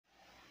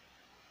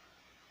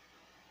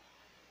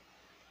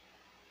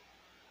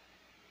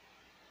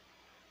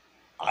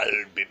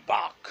I'll be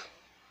back.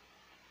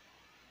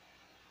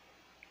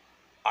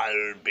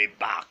 I'll be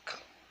back.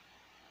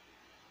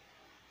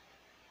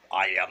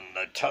 I am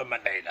the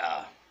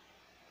Terminator.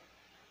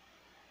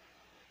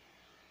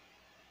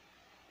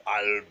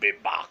 I'll be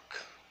back.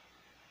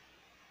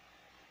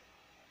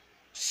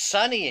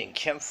 Sunny and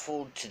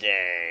Kempful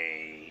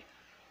today.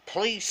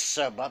 Please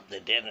sub up the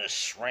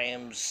Dennis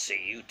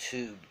Ramsay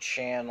YouTube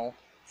channel.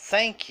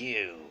 Thank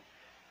you.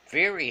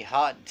 Very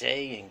hot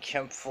day in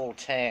Kempful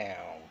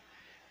Town.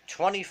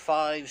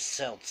 25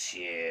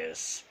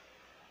 Celsius.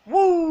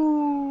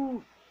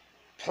 Woo!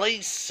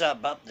 Please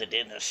sub up the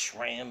Dennis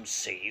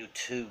Ramsay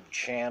YouTube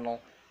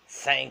channel.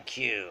 Thank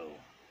you.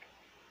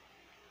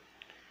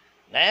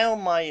 Now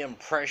my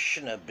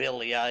impression of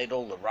Billy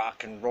Idol, the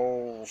rock and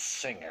roll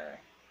singer.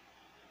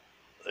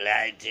 Well,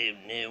 I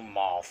don't know,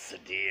 Martha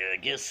dear. I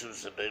guess it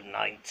was about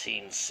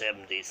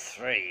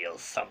 1973 or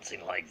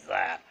something like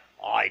that.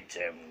 I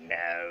don't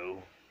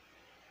know.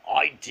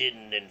 I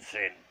didn't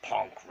invent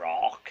punk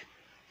rock.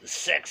 The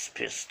Sex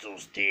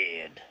Pistols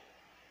did.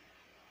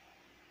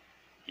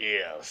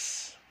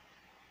 Yes.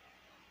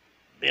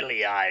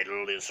 Billy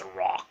Idol is a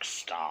rock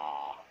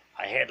star.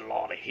 I had a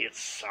lot of hit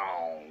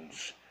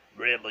songs.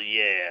 Rebel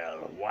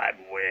Yell, White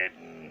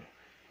Wedding,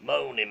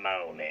 Money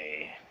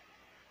Money.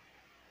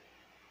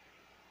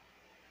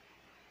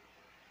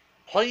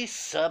 Please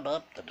sub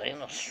up the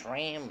Dennis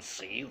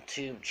Ramsay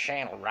YouTube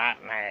channel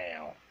right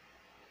now.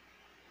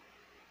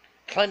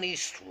 Clint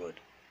Eastwood.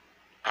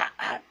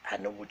 I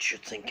know what you're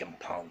thinking,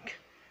 punk.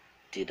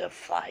 Did I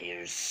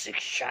fire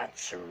 6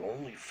 shots or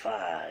only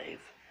 5?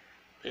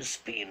 This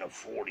being a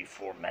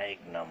 .44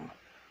 Magnum,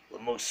 the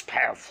most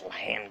powerful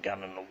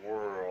handgun in the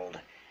world,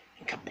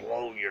 and can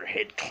blow your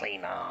head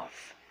clean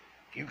off.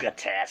 You got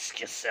to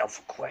ask yourself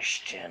a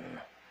question.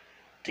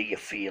 Do you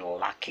feel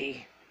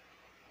lucky?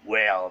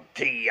 Well,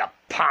 do you,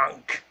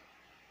 punk?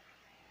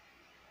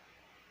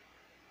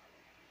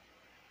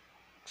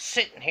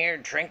 Sitting here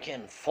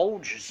drinking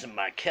Folgers in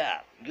my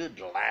cup. Good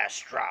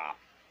last drop.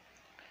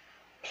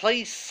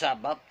 Please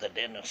sub up the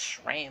Dennis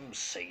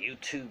Ramsay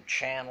YouTube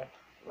channel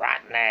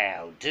right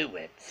now. Do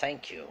it.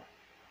 Thank you.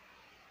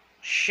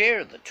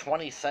 Share the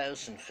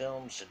 20,000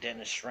 films of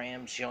Dennis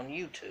Ramsay on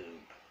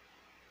YouTube.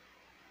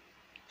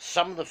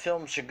 Some of the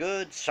films are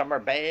good, some are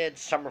bad,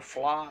 some are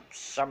flops,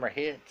 some are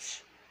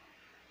hits.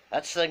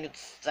 That's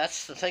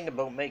the thing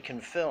about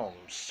making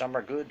films. Some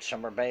are good,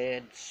 some are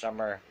bad, some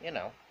are,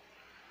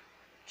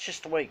 it's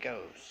just the way it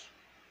goes.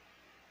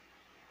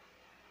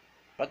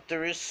 But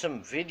there is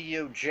some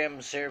video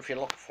gems there if you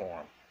look for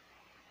them.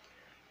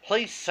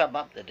 Please sub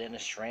up the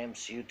Dennis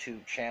Ramsay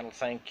YouTube channel.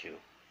 Thank you.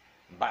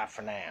 Bye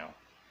for now.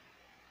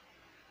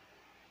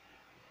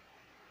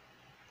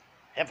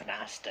 Have a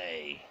nice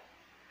day.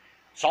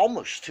 It's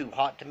almost too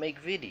hot to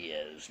make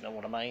videos, know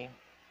what I mean?